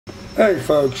Hey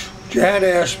folks, Jan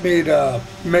asked me to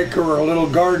make her a little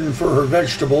garden for her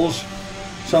vegetables,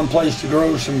 someplace to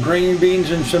grow some green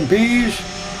beans and some peas.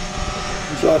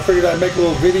 And so I figured I'd make a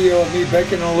little video of me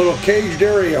making a little caged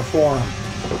area for them.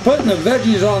 We're putting the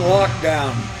veggies on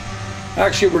lockdown.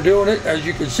 Actually, we're doing it, as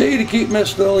you can see, to keep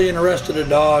Miss Lily and the rest of the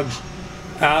dogs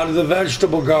out of the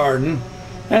vegetable garden.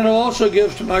 And it'll also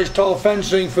give some nice tall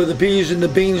fencing for the peas and the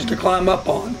beans to climb up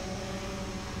on.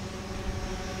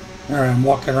 There I'm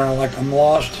walking around like I'm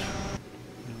lost,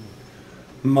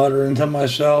 muttering to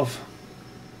myself.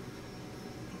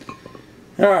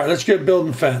 Alright, let's get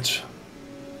building fence.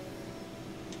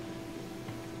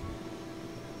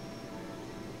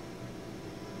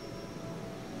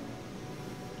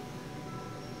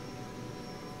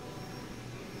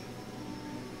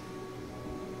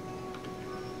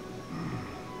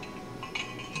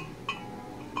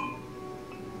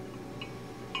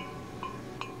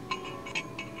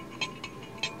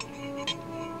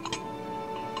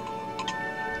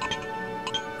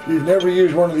 If you've never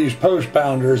used one of these post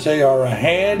pounders, they are a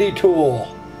handy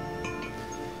tool.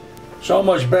 So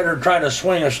much better trying to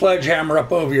swing a sledgehammer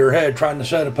up over your head trying to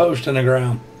set a post in the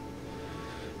ground.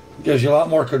 It gives you a lot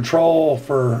more control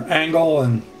for angle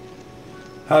and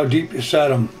how deep you set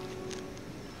them.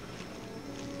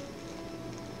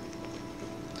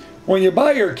 When you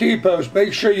buy your T-post,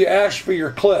 make sure you ask for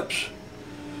your clips.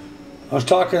 I was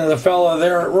talking to the fellow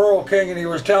there at Rural King, and he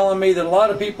was telling me that a lot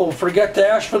of people forget to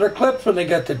ask for their clips when they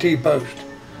get the T-post.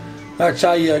 That's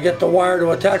how you get the wire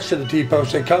to attach to the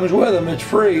T-post. It comes with them, it's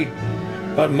free.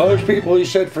 But most people, he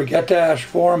said, forget to ask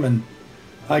for them, and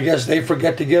I guess they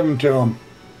forget to give them to them.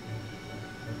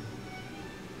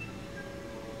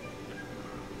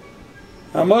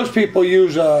 Now, most people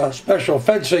use a special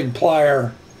fencing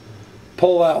plier,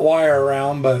 pull that wire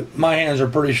around, but my hands are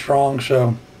pretty strong,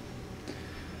 so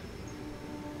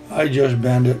I just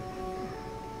bend it.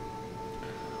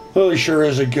 Lily sure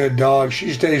is a good dog.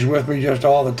 She stays with me just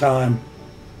all the time.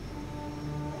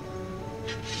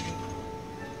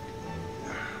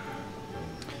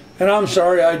 And I'm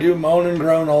sorry I do moan and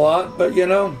groan a lot, but you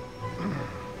know,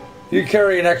 you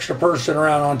carry an extra person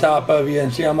around on top of you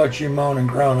and see how much you moan and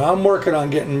groan. I'm working on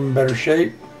getting in better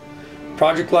shape.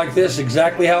 Project like this,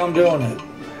 exactly how I'm doing it.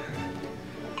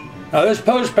 Now this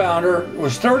post pounder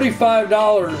was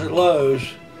 $35 at Lowe's.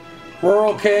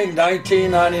 Rural King,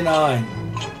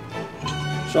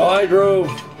 $19.99. So I drove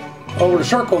over to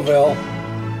Circleville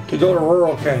to go to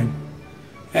Rural King.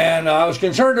 And I was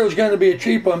concerned it was going to be a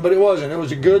cheap one, but it wasn't. It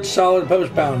was a good, solid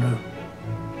post pounder.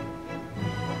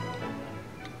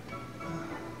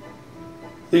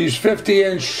 These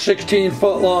 50-inch,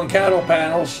 16-foot long cattle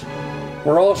panels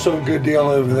were also a good deal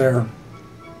over there.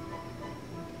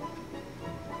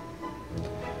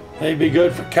 They'd be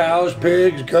good for cows,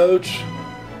 pigs, goats,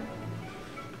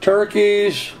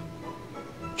 turkeys,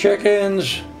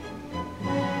 chickens.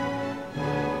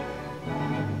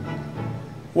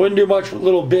 Wouldn't do much with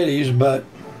little bitties, but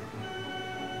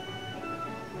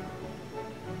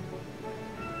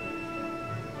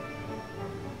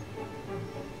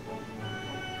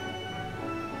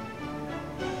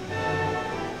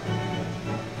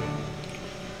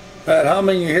that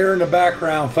humming you hear in the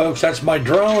background, folks, that's my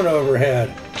drone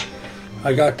overhead.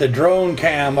 I got the drone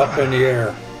cam up in the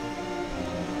air.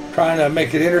 Trying to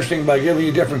make it interesting by giving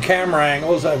you different camera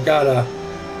angles. I've got a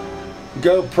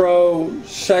GoPro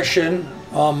Session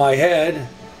on my head.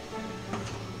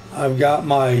 I've got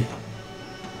my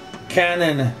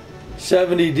Canon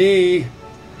 70D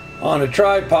on a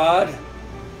tripod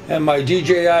and my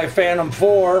DJI Phantom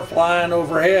 4 flying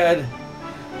overhead,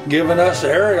 giving us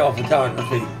aerial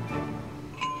photography.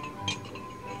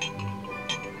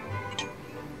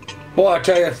 Boy, I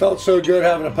tell you, it felt so good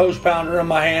having a post pounder in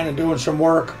my hand and doing some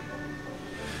work.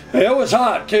 It was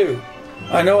hot too.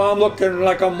 I know I'm looking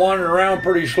like I'm wandering around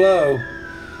pretty slow.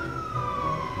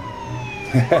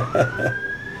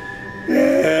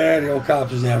 Yeah, the old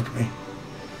cops is after me.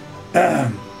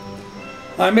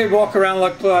 I may walk around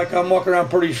like I'm walking around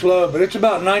pretty slow, but it's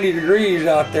about 90 degrees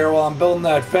out there while I'm building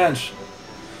that fence.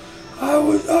 I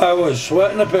was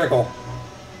sweating a pickle.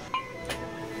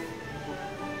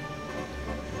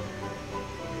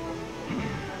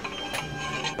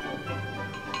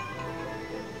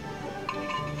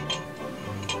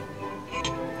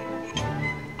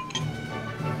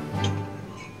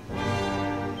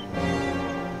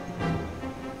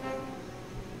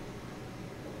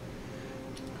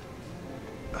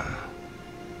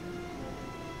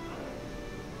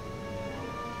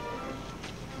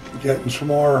 Getting some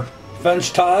more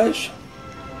fence ties.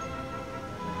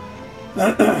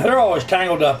 They're always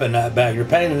tangled up in that bag. You're a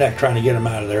pain in the neck trying to get them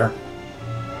out of there.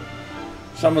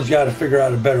 Someone's got to figure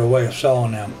out a better way of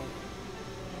selling them.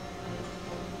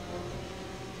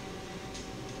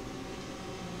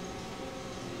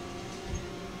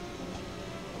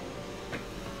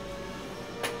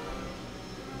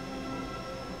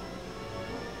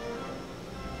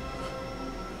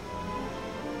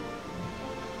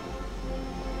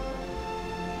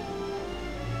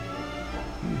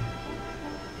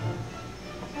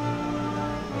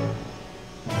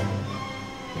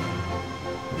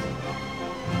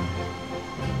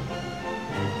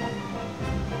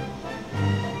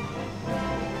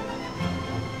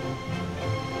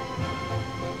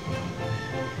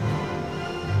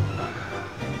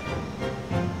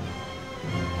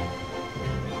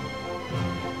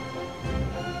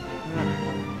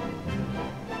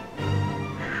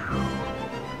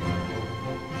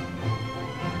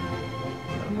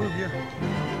 Move you.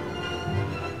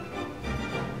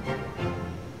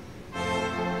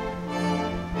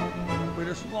 Wait,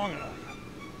 this is long enough.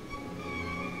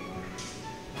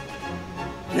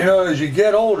 You know, as you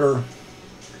get older,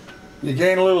 you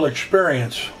gain a little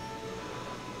experience.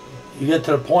 You get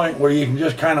to the point where you can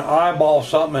just kind of eyeball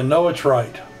something and know it's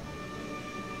right.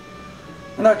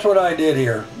 And that's what I did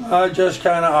here. I just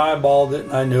kind of eyeballed it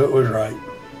and I knew it was right.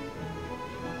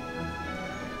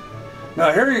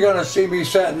 Now here you're going to see me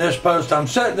setting this post. I'm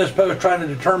setting this post trying to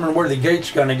determine where the gate's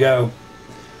going to go.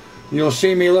 You'll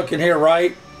see me looking here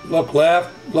right, look left,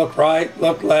 look right,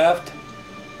 look left.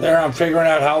 There I'm figuring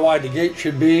out how wide the gate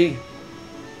should be.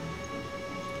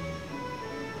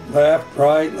 Left,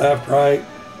 right.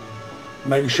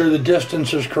 Making sure the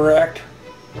distance is correct.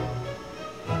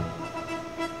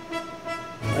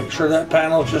 Make sure that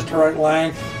panel is just the right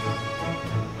length.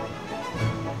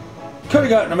 Could have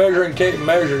gotten a measuring tape and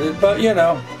measured it, but you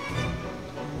know,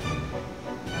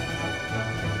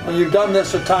 when you've done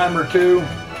this a time or two,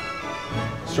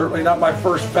 certainly not my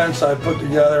first fence I put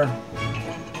together,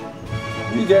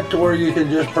 you get to where you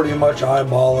can just pretty much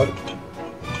eyeball it.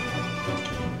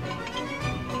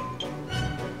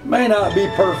 May not be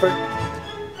perfect,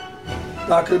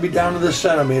 not going to be down to the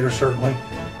centimeter certainly,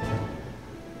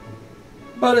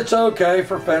 but it's okay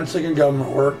for fencing and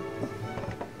government work.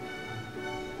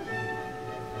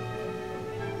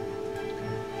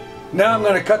 Now I'm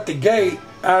going to cut the gate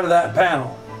out of that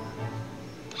panel.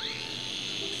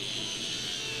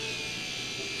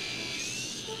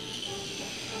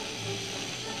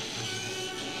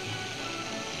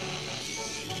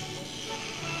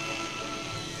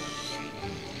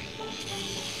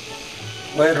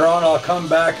 Later on I'll come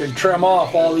back and trim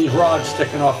off all these rods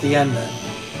sticking off the end then.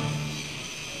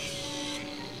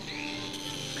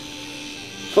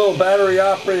 So battery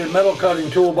operated metal cutting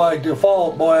tool by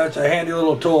default, boy, that's a handy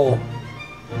little tool.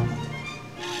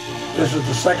 This is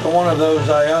the second one of those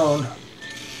I own.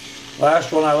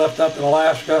 Last one I left up in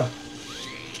Alaska.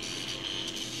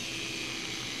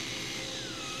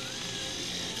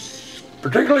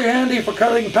 Particularly handy for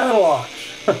cutting padlocks.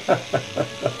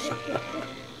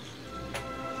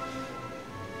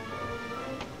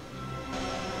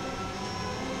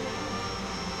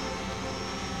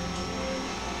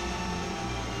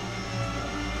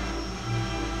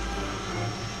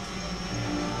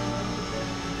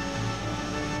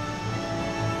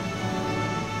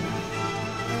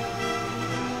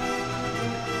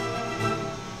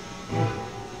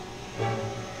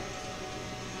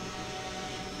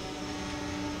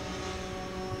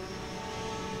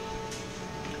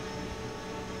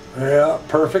 Yeah,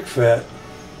 perfect fit.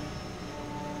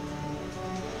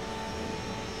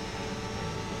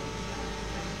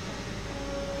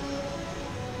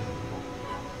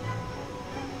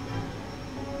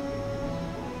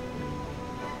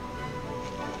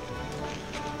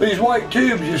 These white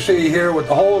tubes you see here with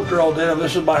the holes drilled in them,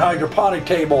 this is my hydroponic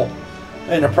table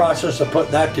in the process of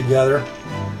putting that together.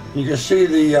 You can see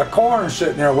the corn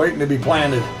sitting there waiting to be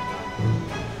planted.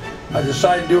 I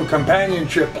decided to do a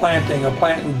companionship planting of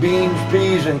planting beans,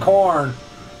 peas, and corn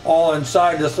all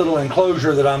inside this little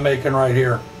enclosure that I'm making right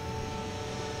here.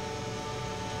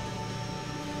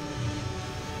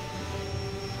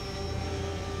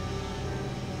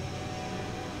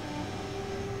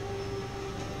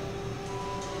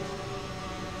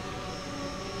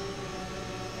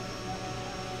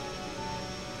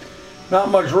 Not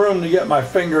much room to get my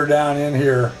finger down in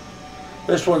here.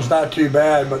 This one's not too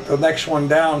bad, but the next one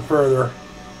down further,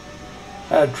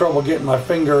 I had trouble getting my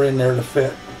finger in there to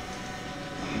fit.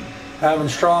 Having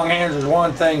strong hands is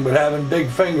one thing, but having big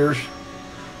fingers,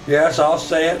 yes, I'll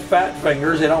say it, fat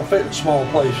fingers, they don't fit in small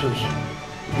places.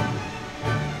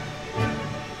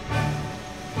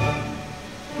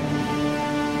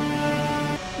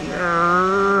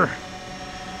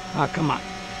 Oh, come on.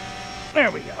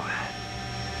 There we go.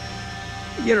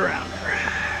 Get around there.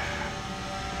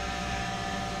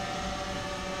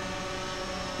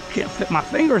 Can't fit my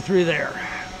finger through there.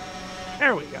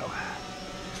 There we go.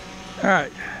 All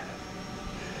right.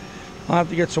 I'll have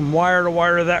to get some wire to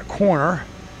wire that corner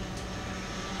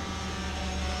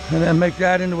and then make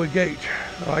that into a gate.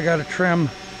 So I gotta trim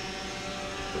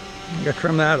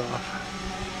that off.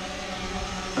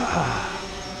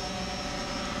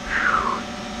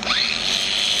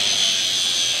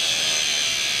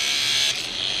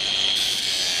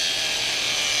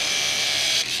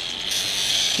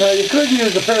 Now you could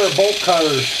use a pair of bolt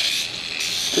cutters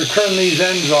to trim these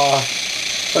ends off,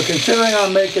 but considering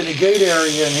I'm making a gate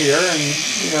area in here, and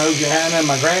you know, Johanna and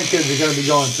my grandkids are going to be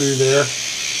going through there,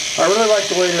 I really like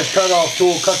the way this cutoff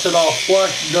tool cuts it off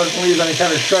flush and doesn't leave any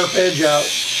kind of sharp edge out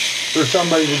for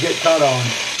somebody to get cut on.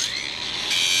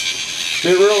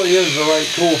 It really is the right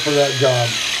tool for that job.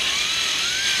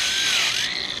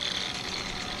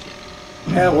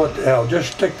 And what the hell,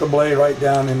 just stick the blade right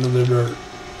down into the dirt.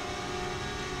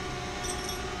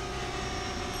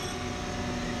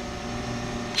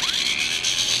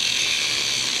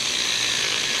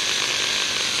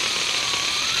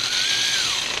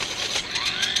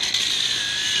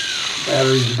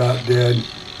 Battery's about dead.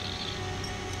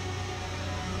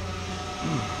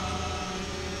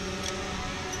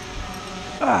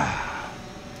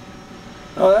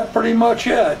 Oh, that's pretty much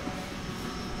it.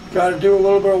 Got to do a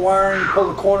little bit of wiring,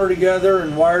 pull the corner together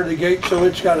and wire the gate so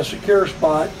it's got a secure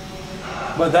spot.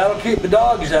 But that'll keep the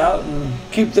dogs out and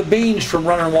keep the beans from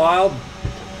running wild.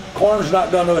 Corn's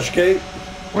not going to escape.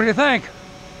 What do you think?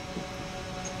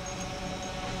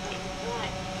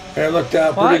 It looked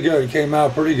out pretty good. It came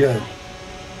out pretty good.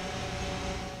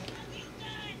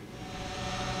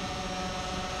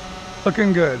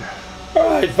 Looking good. All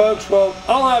right, folks. Well,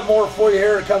 I'll have more for you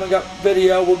here in a coming up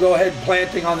video. We'll go ahead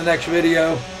planting on the next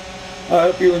video. I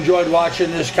hope you enjoyed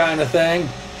watching this kind of thing.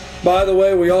 By the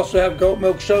way, we also have goat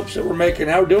milk soaps that we're making.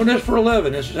 Now, we're doing this for a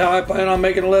living. This is how I plan on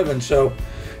making a living. So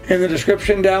in the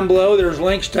description down below, there's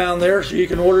links down there so you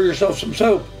can order yourself some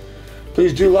soap.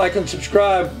 Please do like and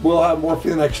subscribe. We'll have more for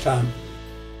you next time.